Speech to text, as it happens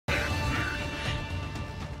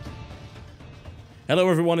Hello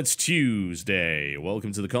everyone, it's Tuesday.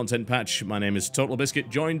 Welcome to the Content Patch. My name is TotalBiscuit,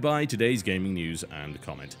 joined by today's gaming news and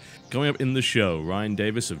comment. Coming up in the show, Ryan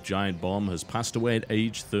Davis of Giant Bomb has passed away at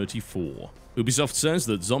age 34. Ubisoft says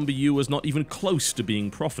that WiiU was not even close to being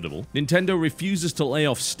profitable. Nintendo refuses to lay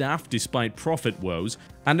off staff despite profit woes.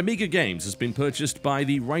 And Amiga Games has been purchased by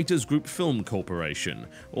the Writers Group Film Corporation.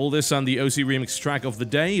 All this and the OC Remix track of the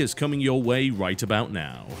day is coming your way right about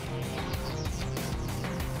now.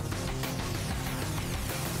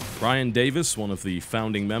 Ryan Davis, one of the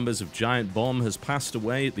founding members of Giant Bomb, has passed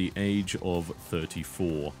away at the age of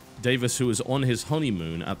 34. Davis, who was on his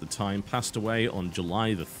honeymoon at the time, passed away on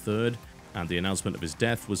July the 3rd, and the announcement of his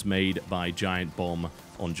death was made by Giant Bomb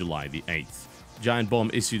on July the 8th. Giant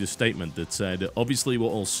Bomb issued a statement that said, "Obviously we're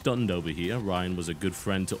all stunned over here. Ryan was a good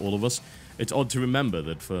friend to all of us. It's odd to remember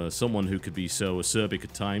that for someone who could be so acerbic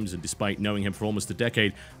at times, and despite knowing him for almost a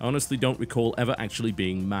decade, I honestly don't recall ever actually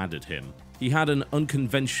being mad at him. He had an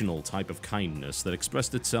unconventional type of kindness that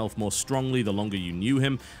expressed itself more strongly the longer you knew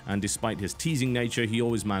him, and despite his teasing nature, he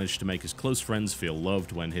always managed to make his close friends feel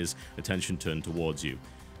loved when his attention turned towards you."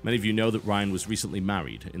 Many of you know that Ryan was recently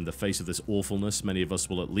married. In the face of this awfulness, many of us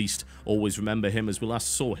will at least always remember him as we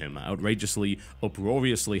last saw him, outrageously,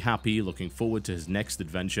 uproariously happy, looking forward to his next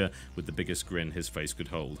adventure with the biggest grin his face could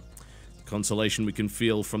hold. The consolation we can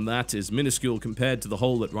feel from that is minuscule compared to the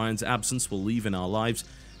hole that Ryan's absence will leave in our lives.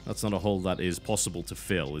 That's not a hole that is possible to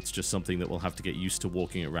fill. It's just something that we'll have to get used to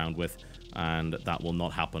walking around with, and that will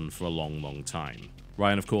not happen for a long, long time.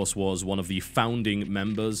 Ryan, of course, was one of the founding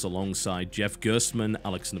members alongside Jeff Gerstmann,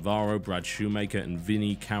 Alex Navarro, Brad Shoemaker, and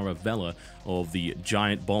Vinny Caravella of the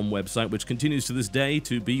Giant Bomb website, which continues to this day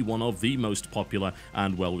to be one of the most popular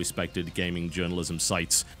and well-respected gaming journalism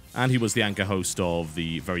sites. And he was the anchor host of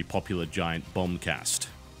the very popular Giant Bombcast.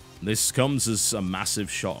 This comes as a massive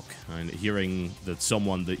shock, and hearing that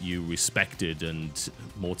someone that you respected and,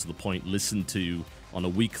 more to the point, listened to on a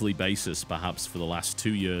weekly basis, perhaps for the last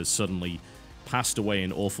 2 years, suddenly passed away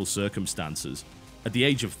in awful circumstances. At the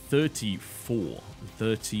age of 34.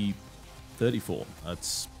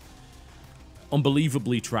 That's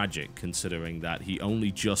unbelievably tragic, considering that he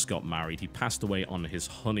only just got married. He passed away on his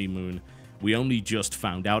honeymoon. We only just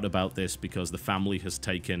found out about this because the family has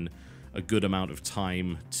taken a good amount of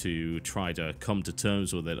time to try to come to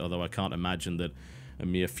terms with it, although I can't imagine that a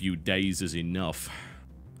mere few days is enough.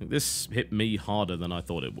 This hit me harder than I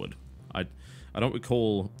thought it would. I don't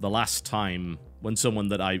recall the last time when someone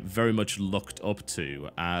that I very much looked up to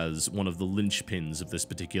as one of the linchpins of this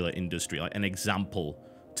particular industry, like an example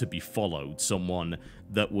to be followed, someone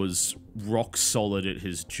that was rock solid at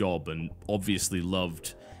his job and obviously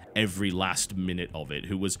loved every last minute of it,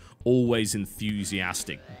 who was always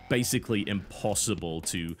enthusiastic, basically impossible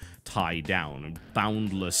to tie down, and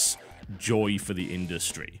boundless joy for the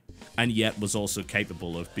industry, and yet was also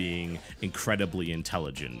capable of being incredibly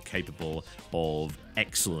intelligent, capable of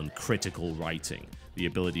excellent critical writing, the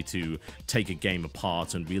ability to take a game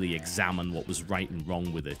apart and really examine what was right and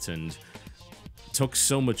wrong with it, and took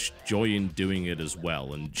so much joy in doing it as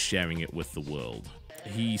well and sharing it with the world.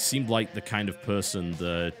 He seemed like the kind of person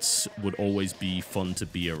that would always be fun to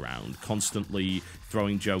be around, constantly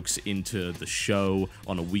throwing jokes into the show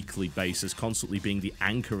on a weekly basis, constantly being the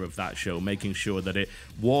anchor of that show, making sure that it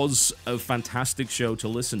was a fantastic show to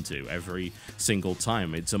listen to every single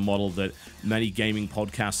time. It's a model that many gaming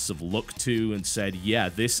podcasts have looked to and said, yeah,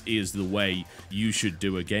 this is the way you should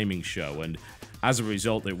do a gaming show, and as a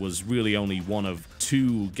result, it was really only one of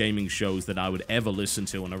 2 gaming shows that I would ever listen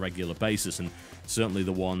to on a regular basis, and certainly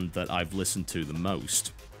the one that I've listened to the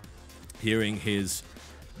most. Hearing his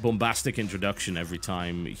bombastic introduction every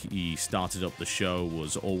time he started up the show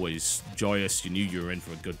was always joyous. You knew you were in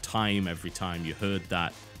for a good time every time you heard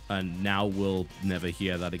that, and now we'll never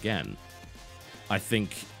hear that again. I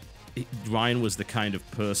think Ryan was the kind of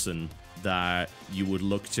person that you would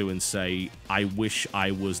look to and say, I wish I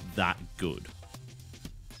was that good.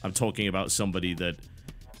 I'm talking about somebody that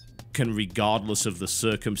can, regardless of the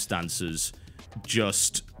circumstances,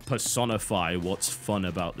 just personify what's fun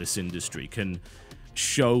about this industry, can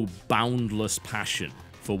show boundless passion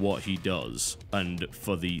for what he does and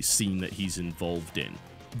for the scene that he's involved in,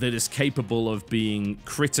 that is capable of being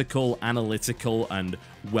critical, analytical, and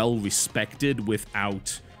well-respected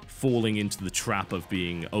without falling into the trap of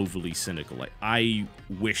being overly cynical. Like, I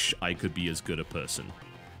wish I could be as good a person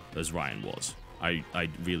as Ryan was. I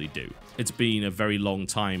really do. It's been a very long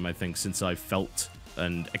time, I think, since I've felt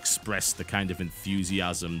and expressed the kind of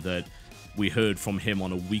enthusiasm that we heard from him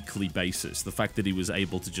on a weekly basis. The fact that he was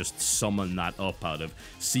able to just summon that up out of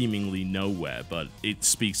seemingly nowhere, but it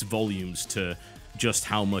speaks volumes to just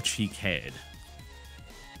how much he cared.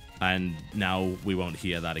 And now we won't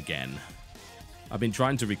hear that again. I've been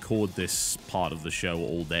trying to record this part of the show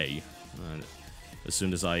all day. As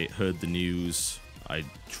soon as I heard the news, I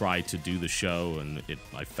tried to do the show and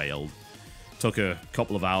I failed. Took a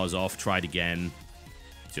couple of hours off, tried again.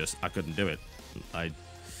 I couldn't do it.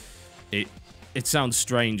 It sounds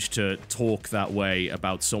strange to talk that way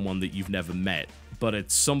about someone that you've never met, but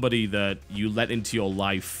it's somebody that you let into your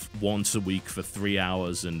life once a week for 3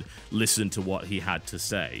 hours and listen to what he had to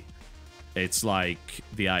say. It's like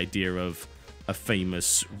the idea of a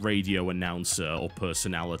famous radio announcer or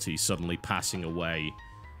personality suddenly passing away,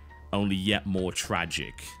 only yet more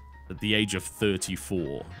tragic, at the age of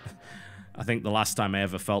 34. I think the last time I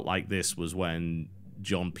ever felt like this was when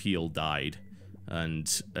John Peel died,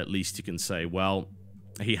 and at least you can say, well,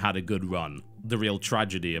 he had a good run. The real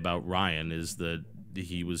tragedy about Ryan is that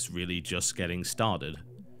he was really just getting started.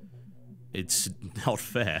 It's not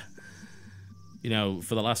fair. You know,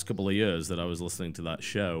 for the last couple of years that I was listening to that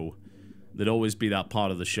show, there'd always be that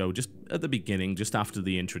part of the show just at the beginning, just after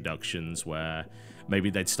the introductions, where maybe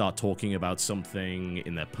they'd start talking about something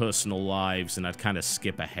in their personal lives, and I'd kind of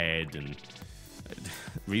skip ahead, and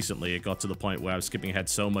recently it got to the point where I was skipping ahead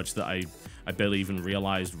so much that I barely even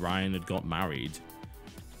realized Ryan had got married.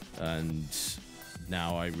 And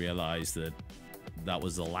now I realize that that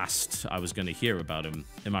was the last I was going to hear about him.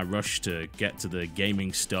 In my rush to get to the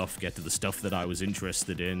gaming stuff, get to the stuff that I was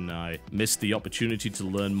interested in, I missed the opportunity to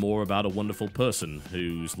learn more about a wonderful person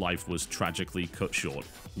whose life was tragically cut short.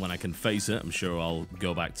 When I can face it, I'm sure I'll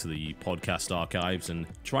go back to the podcast archives and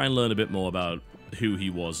try and learn a bit more about who he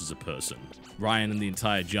was as a person. Ryan and the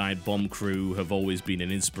entire Giant Bomb crew have always been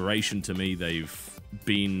an inspiration to me. They've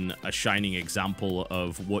been a shining example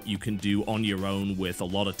of what you can do on your own with a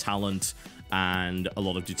lot of talent and a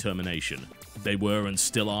lot of determination. They were and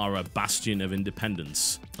still are a bastion of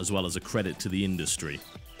independence, as well as a credit to the industry.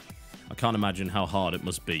 I can't imagine how hard it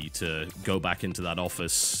must be to go back into that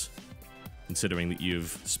office, considering that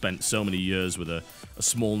you've spent so many years with a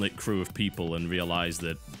small-knit crew of people and realize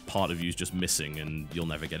that part of you is just missing and you'll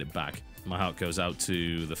never get it back. My heart goes out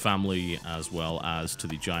to the family as well as to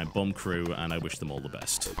the Giant Bomb crew, and I wish them all the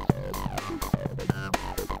best.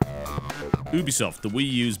 Ubisoft, the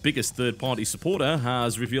Wii U's biggest third-party supporter,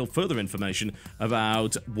 has revealed further information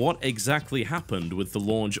about what exactly happened with the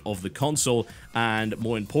launch of the console, and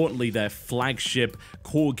more importantly, their flagship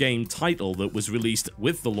core game title that was released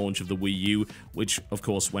with the launch of the Wii U, which of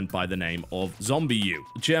course went by the name of ZombiU.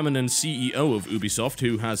 The chairman and CEO of Ubisoft,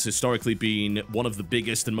 who has historically been one of the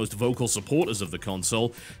biggest and most vocal supporters of the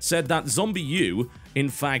console, said that ZombiU, in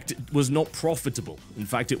fact, was not profitable. In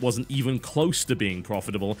fact, it wasn't even close to being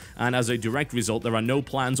profitable, and as a direct result, there are no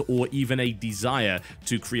plans or even a desire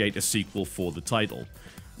to create a sequel for the title.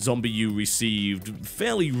 ZombiU received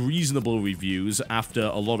fairly reasonable reviews after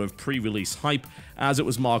a lot of pre-release hype, as it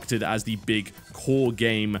was marketed as the big core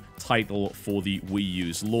game title for the Wii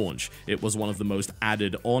U's launch. It was one of the most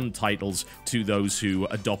added-on titles to those who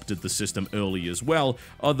adopted the system early as well,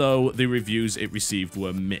 although the reviews it received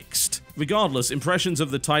were mixed. Regardless, impressions of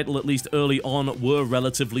the title, at least early on, were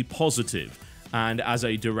relatively positive, and as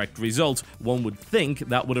a direct result, one would think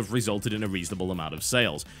that would have resulted in a reasonable amount of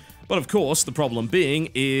sales. But of course, the problem being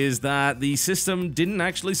is that the system didn't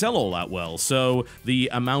actually sell all that well, so the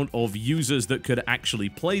amount of users that could actually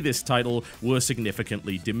play this title were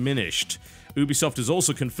significantly diminished. Ubisoft has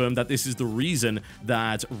also confirmed that this is the reason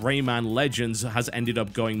that Rayman Legends has ended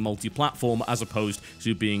up going multi-platform as opposed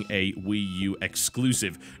to being a Wii U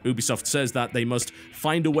exclusive. Ubisoft says that they must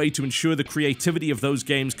find a way to ensure the creativity of those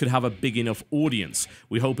games could have a big enough audience.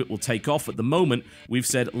 We hope it will take off. At the moment, we've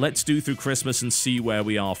said let's do through Christmas and see where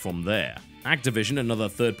we are from there. Activision, another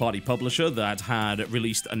third-party publisher that had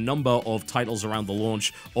released a number of titles around the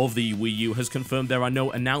launch of the Wii U, has confirmed there are no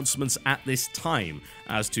announcements at this time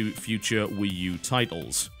as to future Wii U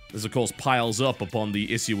titles. This, of course, piles up upon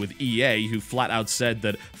the issue with EA, who flat out said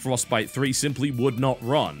that Frostbite 3 simply would not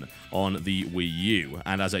run on the Wii U,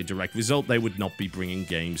 and as a direct result, they would not be bringing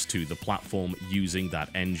games to the platform using that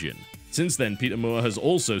engine. Since then, Peter Moore has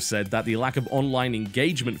also said that the lack of online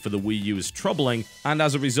engagement for the Wii U is troubling, and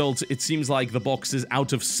as a result, it seems like the box is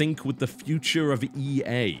out of sync with the future of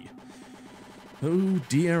EA. Oh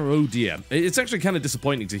dear, oh dear. It's actually kind of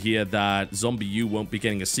disappointing to hear that ZombiU won't be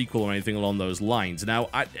getting a sequel or anything along those lines. Now,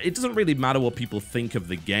 it doesn't really matter what people think of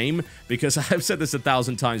the game, because I've said this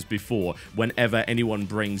 1,000 times before whenever anyone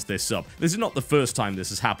brings this up. This is not the first time this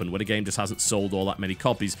has happened, when a game just hasn't sold all that many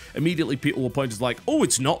copies. Immediately people will point to like, oh,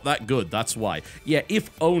 it's not that good, that's why. Yeah, if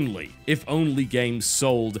only games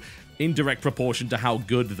sold in direct proportion to how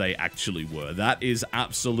good they actually were. That is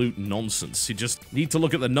absolute nonsense. You just need to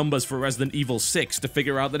look at the numbers for Resident Evil 6 to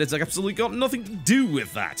figure out that it's absolutely got nothing to do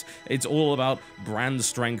with that. It's all about brand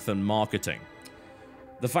strength and marketing.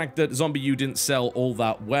 The fact that WiiU didn't sell all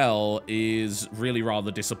that well is really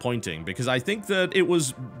rather disappointing, because I think that it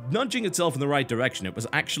was nudging itself in the right direction. It was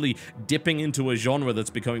actually dipping into a genre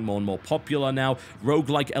that's becoming more and more popular now.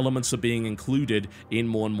 Roguelike elements are being included in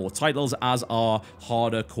more and more titles, as are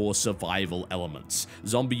harder core survival elements.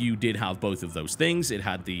 WiiU did have both of those things. It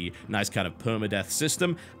had the nice kind of permadeath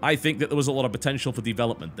system. I think that there was a lot of potential for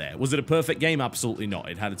development there. Was it a perfect game? Absolutely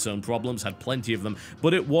not. It had its own problems, had plenty of them,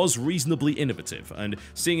 but it was reasonably innovative, and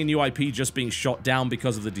seeing a new IP just being shot down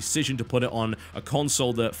because of the decision to put it on a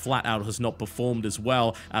console that flat out has not performed as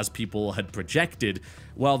well as people had projected,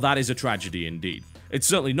 well, that is a tragedy indeed. It's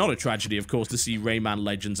certainly not a tragedy, of course, to see Rayman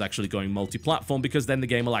Legends actually going multi-platform, because then the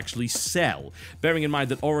game will actually sell. Bearing in mind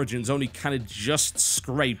that Origins only kind of just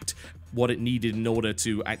scraped what it needed in order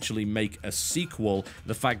to actually make a sequel,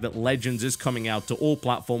 the fact that Legends is coming out to all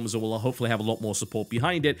platforms and will hopefully have a lot more support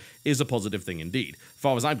behind it is a positive thing indeed. As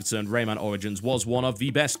far as I'm concerned, Rayman Origins was one of the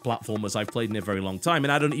best platformers I've played in a very long time,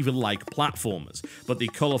 and I don't even like platformers, but the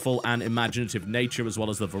colorful and imaginative nature, as well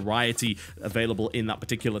as the variety available in that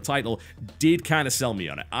particular title, did kind of sell me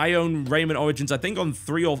on it. I own Rayman Origins, I think, on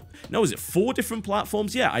 4 different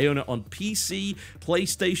platforms? Yeah, I own it on PC,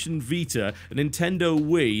 PlayStation Vita, Nintendo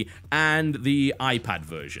Wii, and the iPad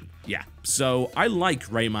version. Yeah, so I like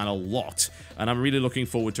Rayman a lot, and I'm really looking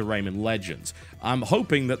forward to Rayman Legends. I'm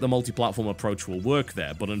hoping that the multi-platform approach will work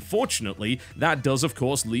there, but unfortunately, that does of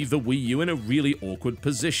course leave the Wii U in a really awkward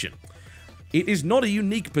position. It is not a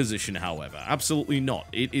unique position, however. Absolutely not.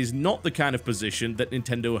 It is not the kind of position that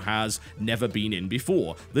Nintendo has never been in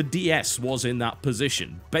before. The DS was in that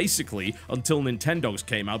position. Basically, until Nintendogs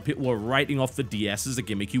came out, people were writing off the DS as a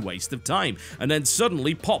gimmicky waste of time. And then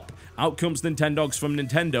suddenly, pop, out comes Nintendogs from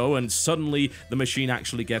Nintendo, and suddenly the machine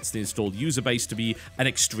actually gets the installed user base to be an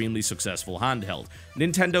extremely successful handheld.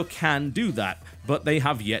 Nintendo can do that, but they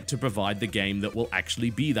have yet to provide the game that will actually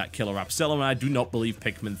be that killer app seller, and I do not believe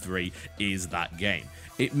Pikmin 3 is that game.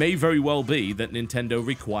 It may very well be that Nintendo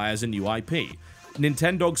requires a new IP.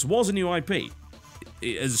 Nintendogs was a new IP.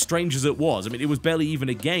 As strange as it was, I mean, it was barely even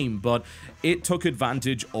a game, but it took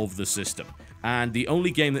advantage of the system. And the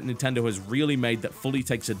only game that Nintendo has really made that fully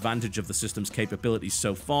takes advantage of the system's capabilities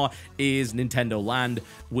so far is Nintendo Land,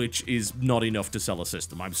 which is not enough to sell a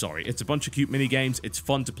system. I'm sorry. It's a bunch of cute minigames. It's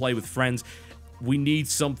fun to play with friends. We need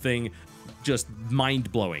something just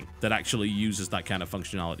mind-blowing that actually uses that kind of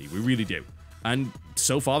functionality. We really do. And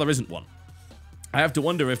so far, there isn't one. I have to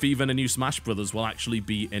wonder if even a new Smash Brothers will actually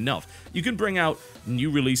be enough. You can bring out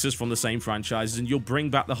new releases from the same franchises, and you'll bring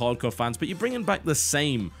back the hardcore fans, but you're bringing back the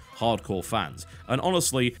same hardcore fans. And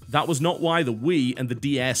honestly, that was not why the Wii and the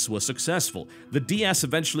DS were successful. The DS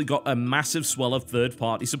eventually got a massive swell of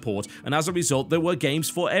third-party support, and as a result, there were games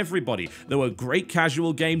for everybody. There were great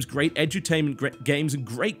casual games, great edutainment games, and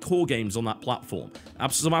great core games on that platform.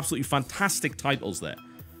 Some absolutely fantastic titles there.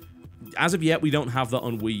 As of yet, we don't have that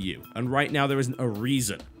on Wii U, and right now there isn't a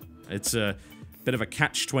reason. It's a bit of a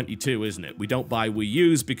catch-22, isn't it? We don't buy Wii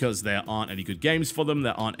U's because there aren't any good games for them,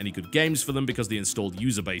 there aren't any good games for them because the installed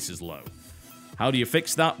user base is low. How do you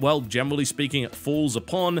fix that? Well, generally speaking, it falls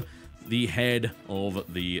upon the head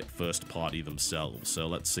of the first party themselves. So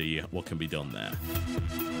let's see what can be done there.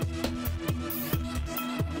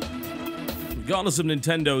 Regardless of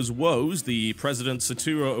Nintendo's woes, the president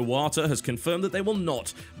Satoru Iwata has confirmed that they will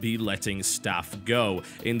not be letting staff go.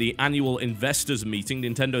 In the annual investors meeting,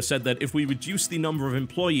 Nintendo said that if we reduce the number of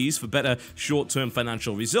employees for better short-term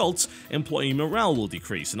financial results, employee morale will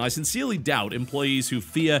decrease, and I sincerely doubt employees who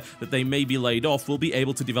fear that they may be laid off will be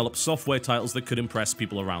able to develop software titles that could impress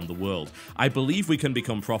people around the world. I believe we can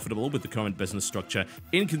become profitable with the current business structure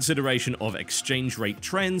in consideration of exchange rate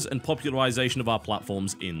trends and popularization of our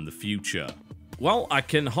platforms in the future. Well, I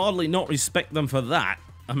can hardly not respect them for that.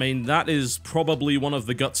 I mean, that is probably one of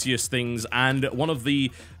the gutsiest things and one of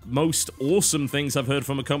the most awesome things I've heard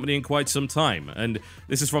from a company in quite some time. And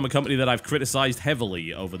this is from a company that I've criticized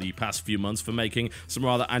heavily over the past few months for making some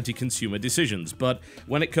rather anti-consumer decisions. But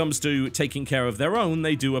when it comes to taking care of their own,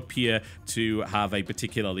 they do appear to have a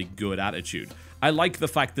particularly good attitude. I like the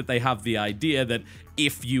fact that they have the idea that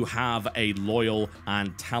if you have a loyal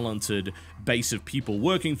and talented base of people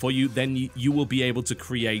working for you, then you will be able to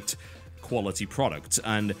create quality products,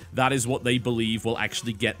 and that is what they believe will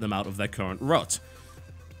actually get them out of their current rut.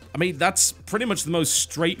 I mean, that's pretty much the most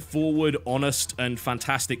straightforward, honest, and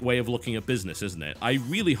fantastic way of looking at business, isn't it? I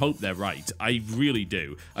really hope they're right. I really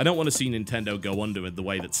do. I don't want to see Nintendo go under in the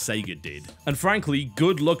way that Sega did. And frankly,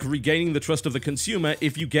 good luck regaining the trust of the consumer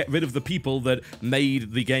if you get rid of the people that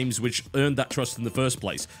made the games which earned that trust in the first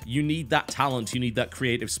place. You need that talent, you need that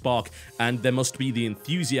creative spark, and there must be the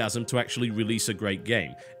enthusiasm to actually release a great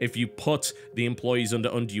game. If you put the employees under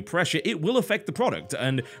undue pressure, it will affect the product,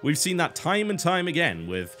 and we've seen that time and time again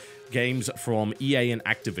with games from EA and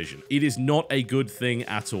Activision. It is not a good thing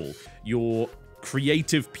at all. Your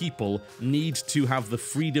creative people need to have the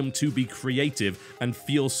freedom to be creative and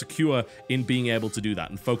feel secure in being able to do that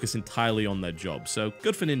and focus entirely on their job. So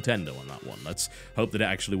good for Nintendo on that one. Let's hope that it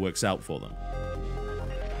actually works out for them.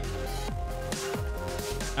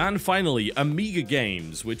 And finally, Amiga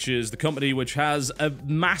Games, which is the company which has a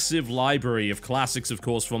massive library of classics, of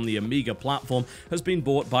course, from the Amiga platform, has been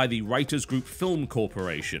bought by the Writers Group Film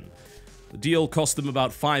Corporation. The deal cost them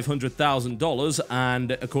about $500,000,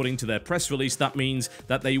 and according to their press release, that means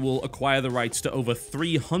that they will acquire the rights to over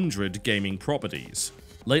 300 gaming properties.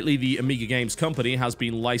 Lately, the Amiga Games company has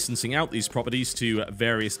been licensing out these properties to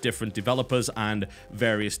various different developers and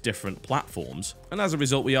various different platforms, and as a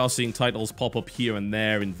result, we are seeing titles pop up here and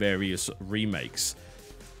there in various remakes.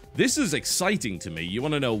 This is exciting to me. You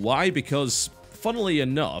want to know why? Because funnily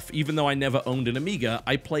enough, even though I never owned an Amiga,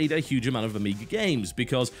 I played a huge amount of Amiga games,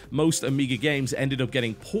 because most Amiga games ended up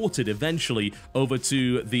getting ported eventually over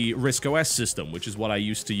to the RISC-OS system, which is what I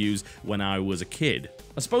used to use when I was a kid.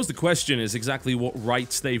 I suppose the question is exactly what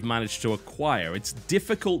rights they've managed to acquire. It's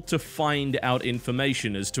difficult to find out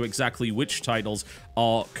information as to exactly which titles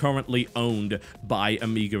are currently owned by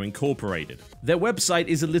Amiga Incorporated. Their website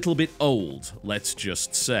is a little bit old, let's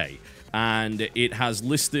just say, and it has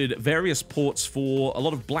listed various ports for a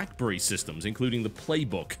lot of BlackBerry systems, including the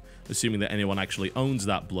Playbook, assuming that anyone actually owns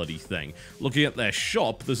that bloody thing. Looking at their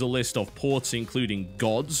shop, there's a list of ports including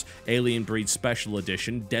Gods, Alien Breed Special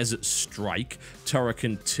Edition, Desert Strike,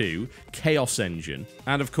 Turrican 2, Chaos Engine,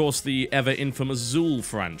 and of course the ever-infamous Zool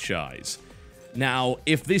franchise. Now,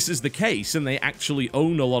 if this is the case, and they actually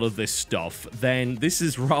own a lot of this stuff, then this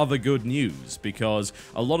is rather good news, because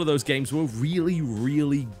a lot of those games were really,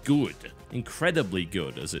 really good. Incredibly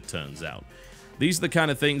good, as it turns out. These are the kind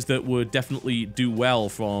of things that would definitely do well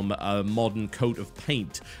from a modern coat of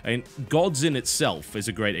paint. And Gods in itself is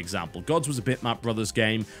a great example. Gods was a Bitmap Brothers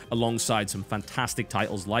game alongside some fantastic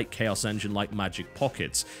titles like Chaos Engine, like Magic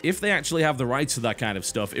Pockets. If they actually have the rights to that kind of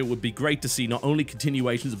stuff, it would be great to see not only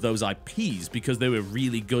continuations of those IPs, because they were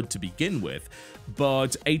really good to begin with,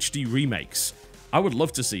 but HD remakes. I would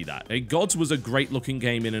love to see that. Gods was a great looking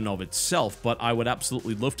game in and of itself, but I would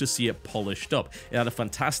absolutely love to see it polished up. It had a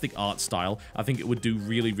fantastic art style. I think it would do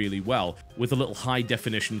really, really well with a little high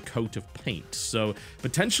definition coat of paint. So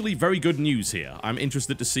potentially very good news here. I'm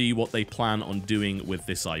interested to see what they plan on doing with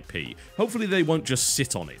this IP. Hopefully they won't just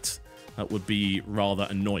sit on it. That would be rather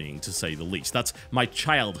annoying, to say the least. That's my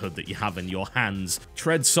childhood that you have in your hands.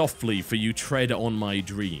 Tread softly, for you tread on my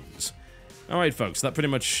dreams. Alright folks, that pretty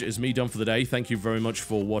much is me done for the day. Thank you very much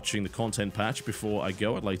for watching the content patch. Before I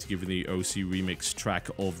go, I'd like to give you the OC Remix track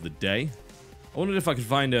of the day. I wondered if I could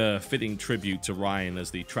find a fitting tribute to Ryan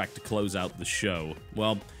as the track to close out the show.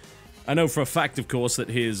 Well, I know for a fact, of course, that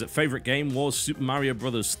his favorite game was Super Mario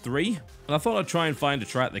Bros. 3, and I thought I'd try and find a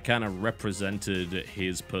track that kind of represented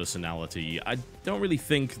his personality. I don't really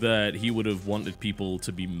think that he would have wanted people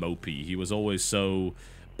to be mopey. He was always so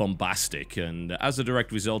bombastic, and as a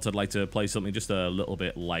direct result, I'd like to play something just a little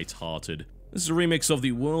bit light-hearted. This is a remix of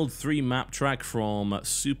the World 3 map track from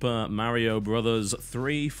Super Mario Bros.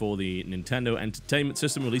 3 for the Nintendo Entertainment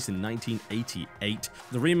System, released in 1988.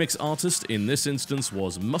 The remix artist in this instance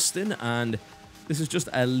was Mustin, and this is just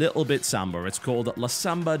a little bit samba. It's called La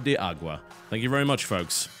Samba de Agua. Thank you very much,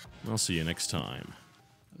 folks. I'll see you next time.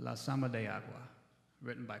 La Samba de Agua,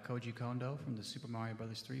 written by Koji Kondo from the Super Mario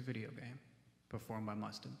Bros. 3 video game, performed by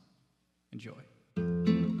Mustin. Enjoy.